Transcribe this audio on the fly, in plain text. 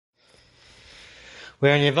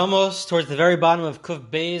We're in Yevamos towards the very bottom of Kuf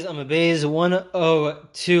Beis, Beis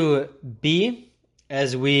 102b,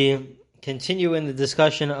 as we continue in the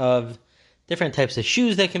discussion of different types of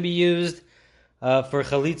shoes that can be used for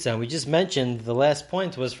chalitza. We just mentioned the last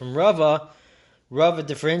point was from Rava. Rava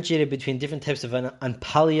differentiated between different types of an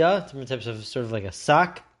anpalia, different types of sort of like a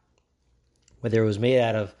sock, whether it was made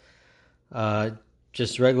out of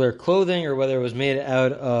just regular clothing or whether it was made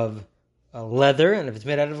out of leather. And if it's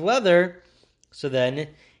made out of leather, so then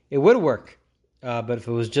it would work. But if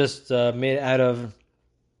it was just made out of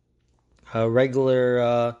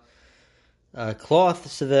regular cloth,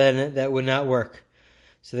 so then that would not work.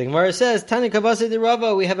 So the Gemara says, Tani Kabasi de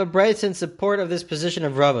Rava, we have a brisa in support of this position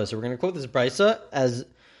of Rava. So we're going to quote this brisa as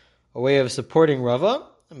a way of supporting Rava.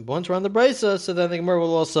 And once we're on the brisa, so then the Gemara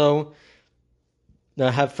will also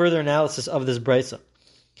have further analysis of this brisa.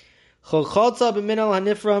 So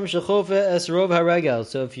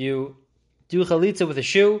if you do chalitza with a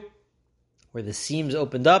shoe where the seams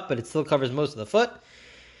opened up, but it still covers most of the foot,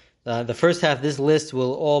 the first half of this list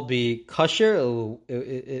will all be kosher.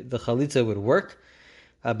 The chalitza would work.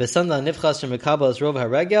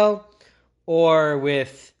 Or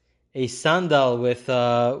with a sandal, with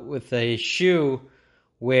a shoe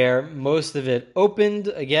where most of it opened.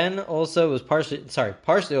 Again, also it was partially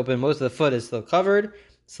open. Most of the foot is still covered.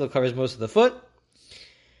 Still covers most of the foot.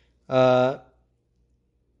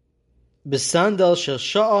 Besandal shel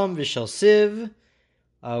sha'am v'shel siv,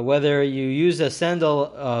 whether you use a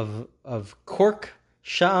sandal of cork,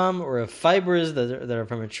 sha'am, or of fibers that are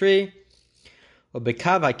from a tree, or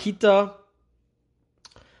bekav hakita,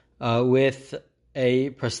 with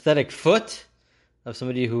a prosthetic foot of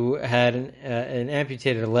somebody who had an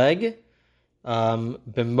amputated leg,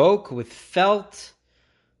 bemok, with felt,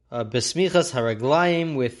 besmichas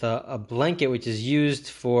haraglayim, with a blanket which is used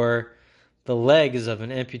for the legs of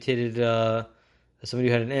an amputated, somebody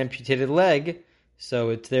who had an amputated leg, so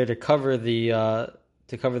it's there to cover the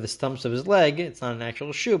stumps of his leg. It's not an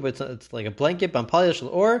actual shoe, but it's like a blanket. Bampalya shel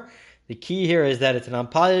or. The key here is that it's an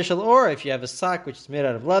ampalya shel or. If you have a sock which is made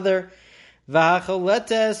out of leather,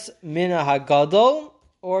 v'hacholetes min hagadol,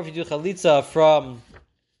 or if you do chalitza from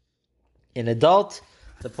an adult.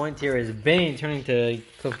 The point here is bein, turning to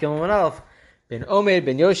Kuf Gimel Alef, ben omed,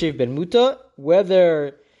 ben yoshev, ben muta,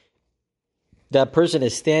 whether that person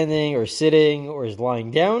is standing or sitting or is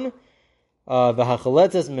lying down.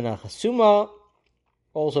 V'hachaletes min hachasuma.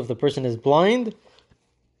 Also, if the person is blind,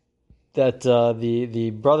 that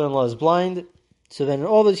the brother-in-law is blind, so then in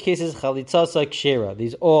all those cases, chalitzasa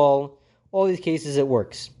kshera. All these cases it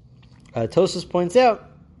works. Tosfos points out,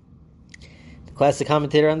 the classic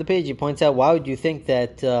commentator on the page, he points out, why would you think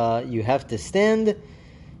that you have to stand?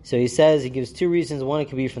 So he says, he gives two reasons. One, it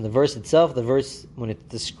could be from the verse itself. The verse, when it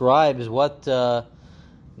describes what the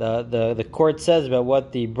court says about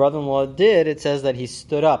what the brother-in-law did, it says that he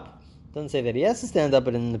stood up. It doesn't say that he has to stand up,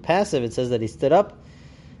 but in the passive it says that he stood up.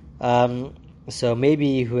 So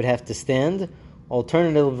maybe he would have to stand.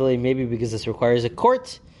 Alternatively, maybe because this requires a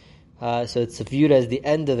court. So it's viewed as the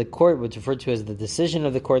end of the court, which is referred to as the decision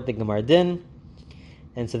of the court, the Gemar Din.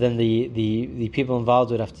 And so then the people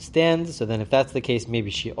involved would have to stand. So then if that's the case, maybe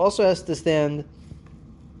she also has to stand.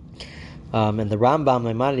 And the Rambam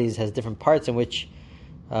Maimonides has different parts in which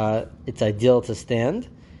it's ideal to stand.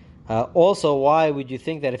 Also, why would you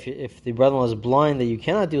think that if the brother-in-law is blind that you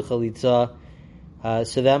cannot do chalitza?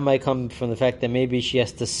 So that might come from the fact that maybe she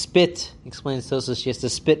has to spit, explains Tosfos, she has to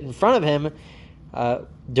spit in front of him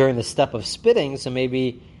during the step of spitting, so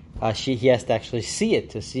maybe he has to actually see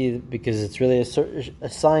it, because it's really a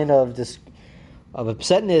sign of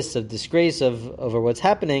upsetness, of disgrace, over what's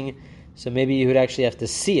happening, so maybe you would actually have to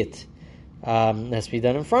see it. It has to be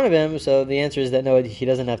done in front of him, so the answer is that no, he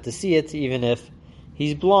doesn't have to see it, even if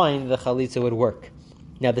he's blind, the chalitza would work.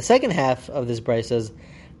 Now the second half of this brayso says,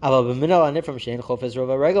 these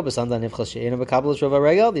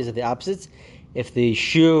are the opposites. If the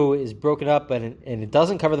shoe is broken up and it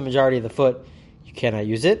doesn't cover the majority of the foot, you cannot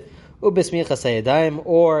use it. Or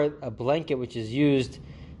a blanket which is used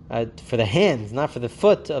for the hands, not for the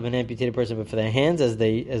foot of an amputated person, but for their hands as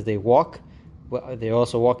they walk. They're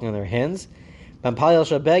also walking on their hands.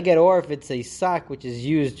 Or if it's a sock which is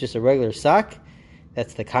used, just a regular sock,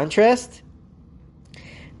 that's the contrast.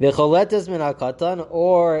 Or if the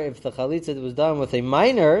chalitza was done with a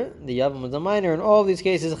minor, the yavam was a minor, in all of these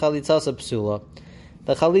cases, chalitza psula.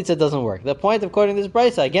 The chalitza doesn't work. The point of quoting this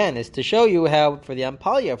brisa, again, is to show you how, for the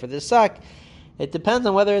ampalya, for this sock, it depends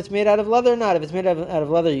on whether it's made out of leather or not. If it's made out of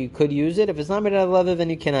leather, you could use it. If it's not made out of leather, then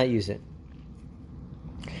you cannot use it.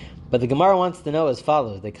 But the Gemara wants to know as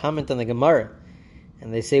follows. They comment on the Gemara,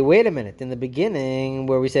 And they say, wait a minute, in the beginning,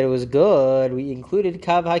 where we said it was good, we included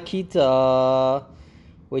kav hakita,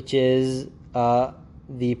 which is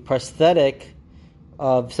the prosthetic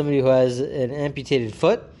of somebody who has an amputated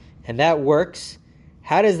foot, and that works.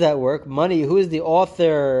 How does that work? Money, who is the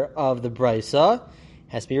author of the Brisa?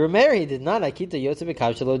 Has to be Rameir. He did not. Akita Yotze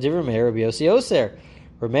B'Kavshalo Div Rameir Rabbi Yossi Oser.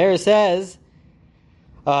 Rameir says,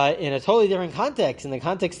 in a totally different context, in the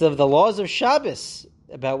context of the laws of Shabbos,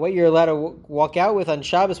 about what you're allowed to walk out with on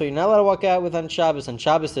Shabbos, what you're not allowed to walk out with on Shabbos. On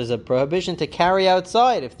Shabbos, there's a prohibition to carry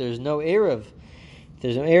outside if there's no Erev. If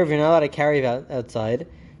there's no Erev, you're not allowed to carry outside.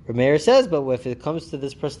 Rameir says, but if it comes to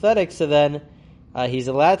this prosthetic, so then he's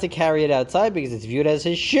allowed to carry it outside because it's viewed as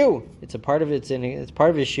his shoe. It's part of his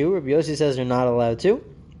shoe. Rabbi Yossi says you're not allowed to.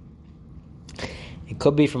 It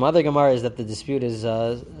could be from other Gemaras that the dispute is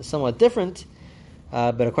somewhat different.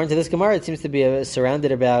 But according to this Gemara, it seems to be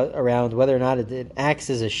surrounded around whether or not it acts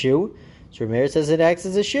as a shoe. So Rameir says it acts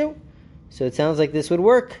as a shoe. So it sounds like this would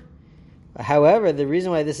work. However, the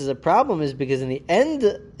reason why this is a problem is because in the end,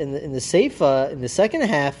 in the Seifa, in the second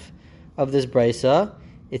half of this Brisa,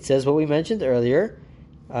 it says what we mentioned earlier,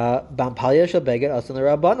 Bampalya shel beged asan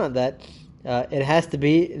l'Rabbanan, that it has to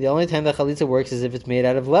be, the only time that chalitza works is if it's made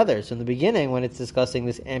out of leather. So in the beginning, when it's discussing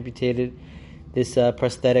this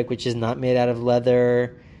prosthetic which is not made out of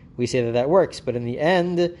leather, we say that works. But in the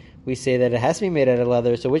end, we say that it has to be made out of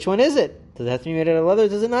leather. So which one is it? Does it have to be made out of leather?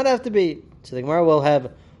 Does it not have to be? So the Gemara will have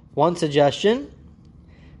one suggestion.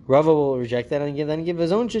 Rava will reject that and then give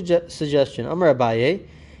his own suggestion. Amar Abaye,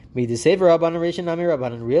 really,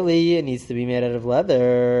 it needs to be made out of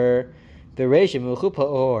leather.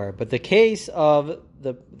 But the case of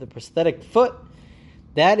the prosthetic foot,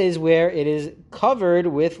 that is where it is covered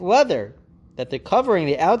with leather. That the covering,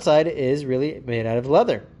 the outside, is really made out of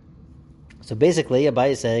leather. So basically,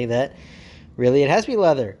 Abaye is saying that really it has to be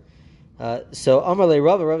leather. So Amar le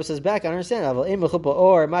Rava says back, I understand.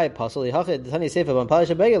 Or my apostle,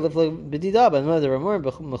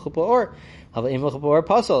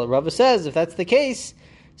 Rava says if that's the case,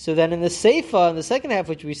 so then in the Seifa, in the second half,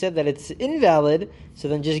 which we said that it's invalid, so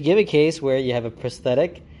then just give a case where you have a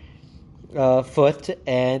prosthetic foot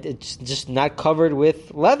and it's just not covered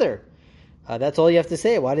with leather. That's all you have to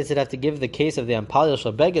say. Why does it have to give the case of the Ampalya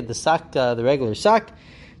shel beged, the sock, the regular sock?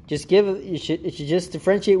 It should just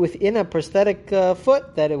differentiate within a prosthetic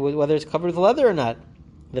foot that whether it's covered with leather or not.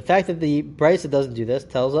 The fact that the Brisa doesn't do this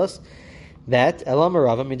tells us that Elam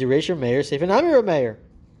Rava Miduresh Meir Seif and Amir Meir.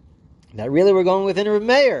 That really we're going within Rav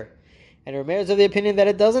Meir, and Rav Meir is of the opinion that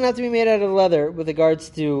it doesn't have to be made out of leather with regards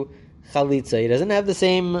to chalitza. He doesn't have the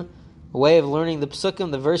same way of learning the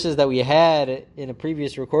psukim, the verses that we had in a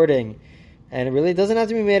previous recording, and it really doesn't have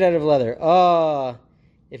to be made out of leather.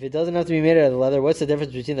 If it doesn't have to be made out of leather, what's the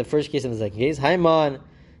difference between the first case and the second case? Haiman.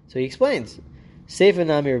 So he explains. Seif and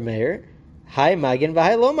Amir Meir. Hai magin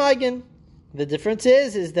v'hai lo magin. The difference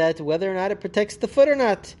is that whether or not it protects the foot or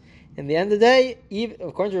not. In the end of the day,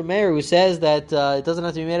 according to Rav Meir, who says that it doesn't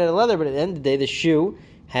have to be made out of leather, but at the end of the day, the shoe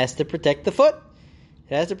has to protect the foot.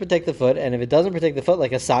 It has to protect the foot, and if it doesn't protect the foot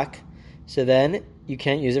like a sock, so then you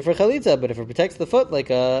can't use it for chalitza. But if it protects the foot like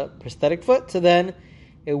a prosthetic foot, so then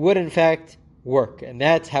it would in fact work. And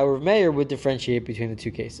that's how Rav Meir would differentiate between the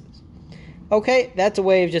two cases. Okay, that's a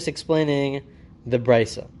way of just explaining the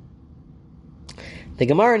Brisa. The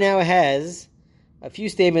Gemara now has a few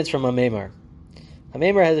statements from Amemar.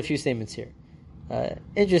 Amemar has a few statements here.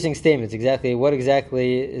 Interesting statements. What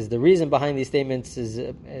exactly is the reason behind these statements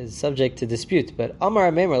is subject to dispute. But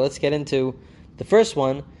Amar Amemar, let's get into the first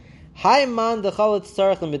one. Amemar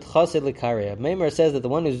says that the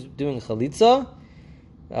one who's doing chalitza,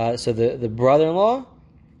 so the brother-in-law,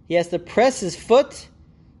 he has to press his foot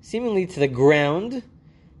seemingly to the ground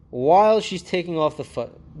while she's taking off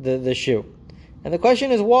the shoe. And the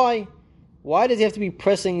question is why? Why does he have to be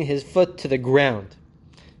pressing his foot to the ground?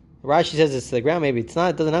 Rashi says it's to the ground, maybe it's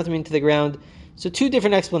not, it doesn't have to mean to the ground. So two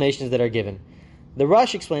different explanations that are given. The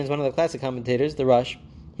Rush explains, one of the classic commentators, the Rush,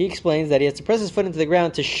 he explains that he has to press his foot into the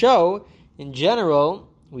ground to show, in general,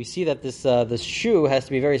 we see that this shoe has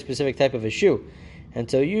to be a very specific type of a shoe. And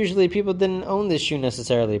so usually people didn't own this shoe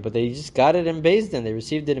necessarily, but they just got it in Beis Din. They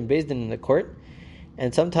received it in Beis Din in the court.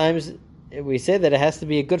 And sometimes we say that it has to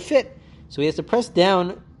be a good fit. So he has to press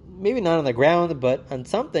down, maybe not on the ground, but on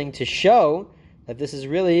something to show that this is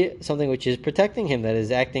really something which is protecting him, that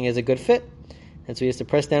is acting as a good fit. And so he has to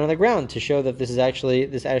press down on the ground to show that this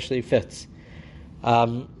actually fits.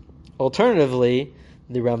 Alternatively,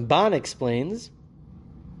 the Ramban explains,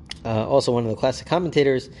 also one of the classic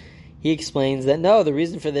commentators, he explains that no, the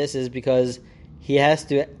reason for this is because he has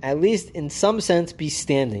to, at least in some sense, be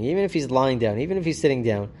standing, even if he's lying down, even if he's sitting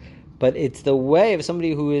down. but it's the way of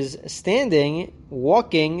somebody who is standing,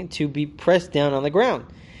 walking, to be pressed down on the ground.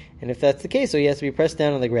 And if that's the case, so he has to be pressed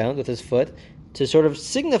down on the ground with his foot to sort of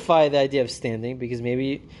signify the idea of standing, because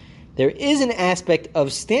maybe there is an aspect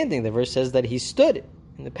of standing. The verse says that he stood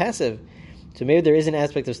in the passive. So maybe there is an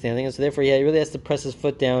aspect of standing, and so therefore he really has to press his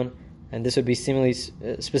foot down, and this would be seemingly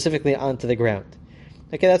specifically onto the ground.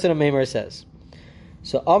 Okay, that's what a Meimar says.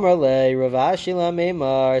 So Amar le Rav Ashi la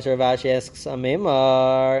Meimar. So Rav Ashi asks a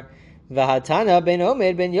Meimar, V'hatana ben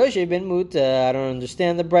Omed ben Yoshe ben Muta. I don't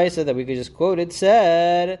understand the brisa that we could just quote. It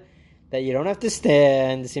said that you don't have to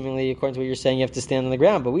stand. Seemingly, according to what you're saying, you have to stand on the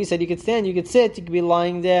ground. But we said you could stand, you could sit, you could be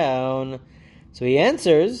lying down. So he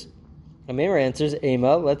answers, a Meimar answers,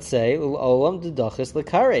 Ema, let's say, Olam dedachis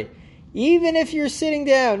lekare. Even if you're sitting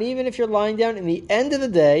down, even if you're lying down, in the end of the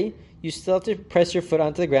day, you still have to press your foot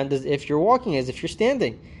onto the ground as if you're walking, as if you're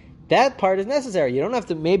standing. That part is necessary. You don't have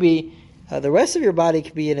to, maybe the rest of your body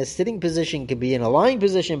could be in a sitting position, could be in a lying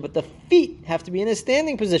position, but the feet have to be in a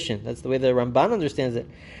standing position. That's the way the Ramban understands it.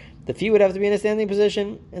 The feet would have to be in a standing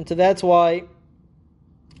position, and so that's why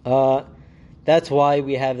we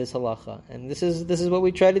have this halacha. And this is what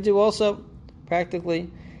we try to do also, practically.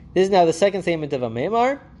 This is now the second statement of a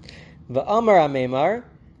Meimar. V'amar a-Meimar,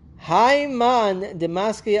 Hayman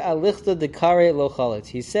demaski alichta dekare lo chaletz.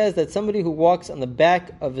 He says that somebody who walks on the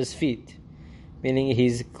back of his feet, meaning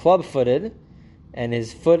he's club-footed, and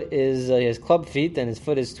his foot is he has club feet, and his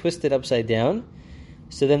foot is twisted upside down,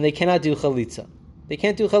 so then they cannot do chalitza. They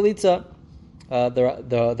can't do chalitza.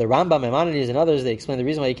 The Rambam, Maimonides, and others, they explain the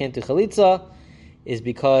reason why you can't do chalitza is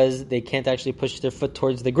because they can't actually push their foot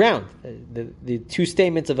towards the ground. The two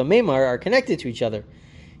statements of a Meimar are connected to each other.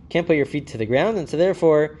 You can't put your feet to the ground, and so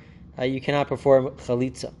therefore you cannot perform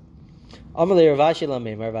chalitza. Amalei Rav Ashi la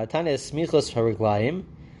Meimar v'atane smichos haraglayim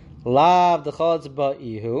lav d'chalatz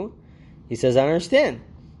ba'ihu. He says, I understand,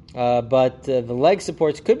 but the leg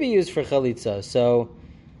supports could be used for chalitza.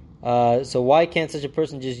 So why can't such a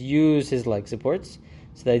person just use his leg supports?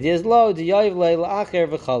 So the idea is lo diyayiv le'acher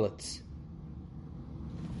v'chalatz.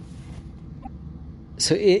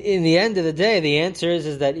 So in the end of the day, the answer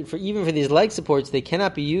is that even for these leg supports, they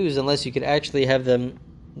cannot be used unless you could actually have them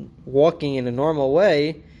walking in a normal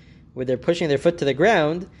way, where they're pushing their foot to the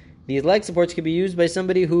ground. These leg supports could be used by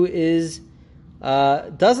somebody who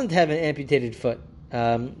doesn't have an amputated foot.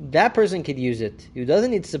 That person could use it, who doesn't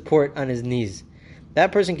need support on his knees.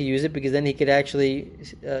 That person could use it because then he could actually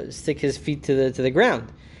stick his feet to the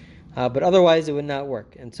ground. But otherwise, it would not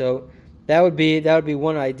work. And so that would be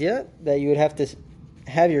one idea, that you would have to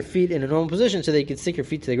have your feet in a normal position so that you could stick your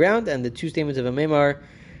feet to the ground. And the two statements of a Meimar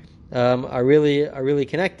are really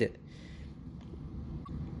connected.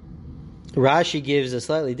 Rashi gives a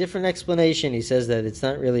slightly different explanation. He says that it's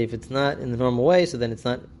not really, if it's not in the normal way, so then it's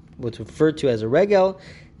not what's referred to as a regel,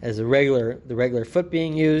 as the regular foot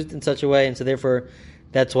being used in such a way, and so therefore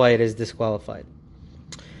that's why it is disqualified.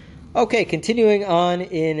 Okay, continuing on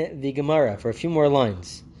in the Gemara for a few more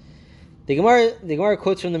lines. The Gemara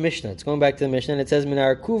quotes from the Mishnah. It's going back to the Mishnah, and it says,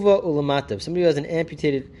 Minar kuva ulamata. If somebody who has an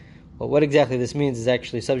amputated, well, what exactly this means is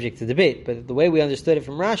actually subject to debate, but the way we understood it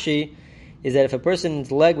from Rashi is that if a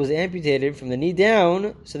person's leg was amputated from the knee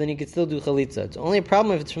down, so then he could still do chalitza. It's only a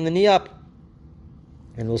problem if it's from the knee up,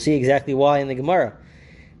 and we'll see exactly why in the Gemara.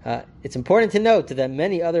 It's important to note that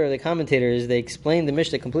many other of the commentators, they explain the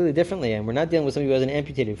Mishnah completely differently, and we're not dealing with somebody who has an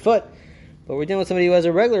amputated foot, but we're dealing with somebody who has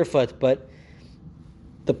a regular foot. But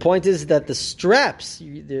the point is that the straps,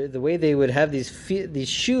 the way they would have these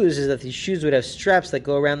shoes, is that these shoes would have straps that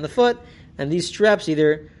go around the foot, and these straps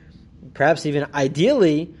either, perhaps even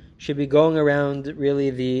ideally, should be going around really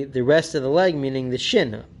the rest of the leg, meaning the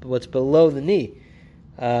shin, what's below the knee.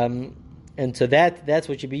 And so that's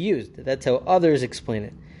what should be used. That's how others explain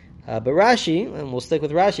it. But Rashi, and we'll stick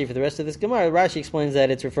with Rashi for the rest of this Gemara, Rashi explains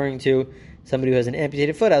that it's referring to somebody who has an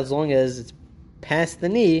amputated foot as long as it's past the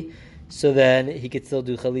knee, so then he could still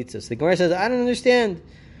do chalitza. So the Gemara says, I don't understand.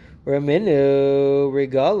 Raminu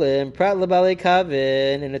regalim prat labale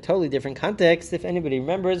kavin, in a totally different context. If anybody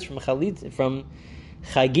remembers from Chagiga,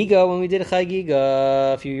 when we did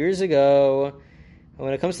Chagiga a few years ago,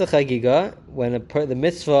 when it comes to Chagiga, when the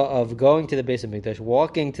mitzvah of going to the Beis HaMikdash,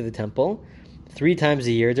 walking to the temple 3 times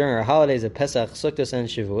a year during our holidays of Pesach, Sukkot, and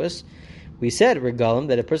Shavuos, we said, regalim,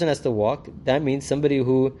 that a person has to walk. That means somebody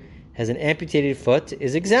who has an amputated foot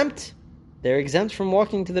is exempt. They're exempt from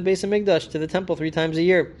walking to the Beis HaMikdash, to the temple 3 times a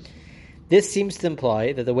year. This seems to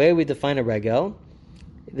imply that the way we define a regel,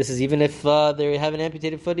 this is even if they have an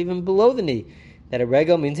amputated foot even below the knee, that a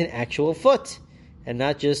regel means an actual foot. and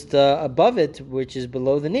not just above it, which is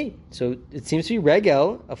below the knee. So it seems to be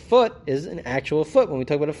regel. A foot is an actual foot. When we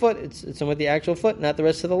talk about a foot, it's somewhat the actual foot, not the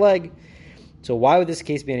rest of the leg. So why would this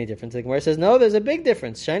case be any different? The Gemara says, no, there's a big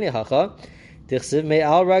difference. Shani hacha, tichsiv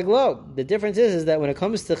me'al raglo. The difference is that when it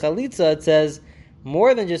comes to chalitza, it says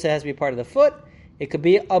more than just it has to be part of the foot. It could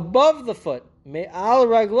be above the foot. Me'al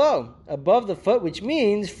raglo, above the foot, which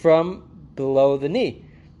means from below the knee.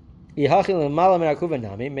 If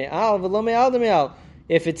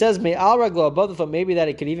it says me'al raglo, above the foot, maybe that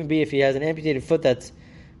it could even be if he has an amputated foot that's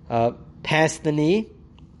past the knee,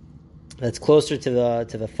 that's closer to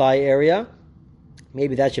the thigh area.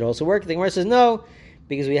 Maybe that should also work. The Gemara says no,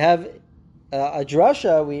 because we have a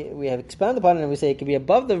drasha, we have expounded upon it, and we say it can be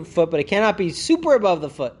above the foot, but it cannot be super above the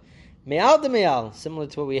foot. Me'al de me'al, similar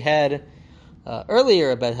to what we had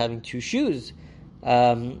earlier about having two shoes,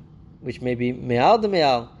 which may be me'al de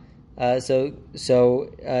me'al. So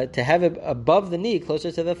to have it above the knee, closer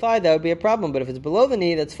to the thigh, that would be a problem. But if it's below the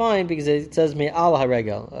knee, that's fine, because it says me'al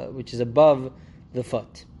haregel, which is above the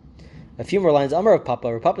foot. A few more lines. Amar of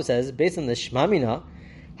Papa. Rav Papa says, based on the Shmamina,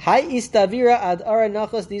 Hai istavira ad ara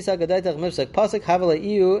nachas disa gadaitach mipsak pasuk havala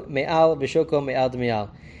iu me'al b'shoko me'al d'me'al.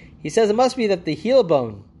 He says it must be that the heel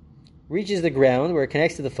bone reaches the ground where it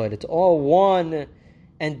connects to the foot. It's all one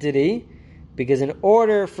entity, because in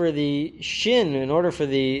order for the shin, in order for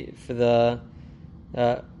the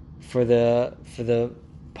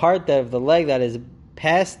part of the leg that is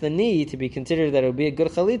past the knee to be considered that it would be a good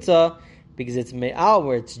chalitza, because it's me'al,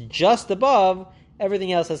 where it's just above,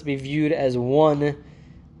 everything else has to be viewed as one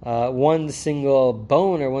single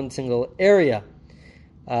bone or one single area.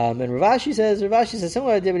 And Ravashi says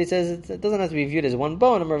similar idea, but he says it doesn't have to be viewed as one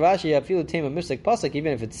bone. And Ravashi, I feel tema mifsek pasuk,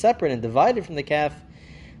 even if it's separate and divided from the calf,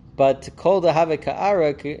 but kol dahave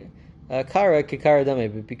kara kikara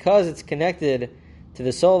dame, but because it's connected to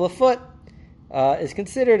the sole of the foot, it's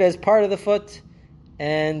considered as part of the foot,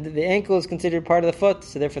 and the ankle is considered part of the foot,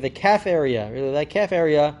 so therefore the calf area, really that calf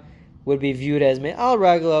area, would be viewed as me'al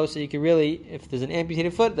raglo. So you could really, if there's an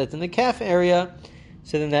amputated foot that's in the calf area,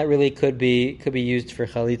 so then that really could be used for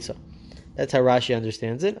chalitza. That's how Rashi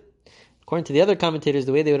understands it. According to the other commentators,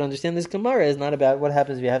 the way they would understand this Gemara is not about what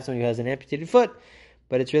happens if you have someone who has an amputated foot,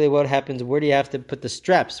 but it's really what happens, where do you have to put the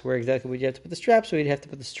straps? Where exactly would you have to put the straps? Or you'd have to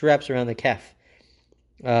put the straps around the calf,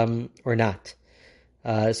 or not.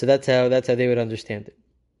 So that's how they would understand it.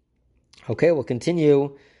 Okay, we'll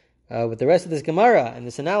continue with the rest of this Gemara and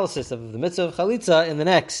this analysis of the mitzvah of chalitza in the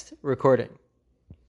next recording.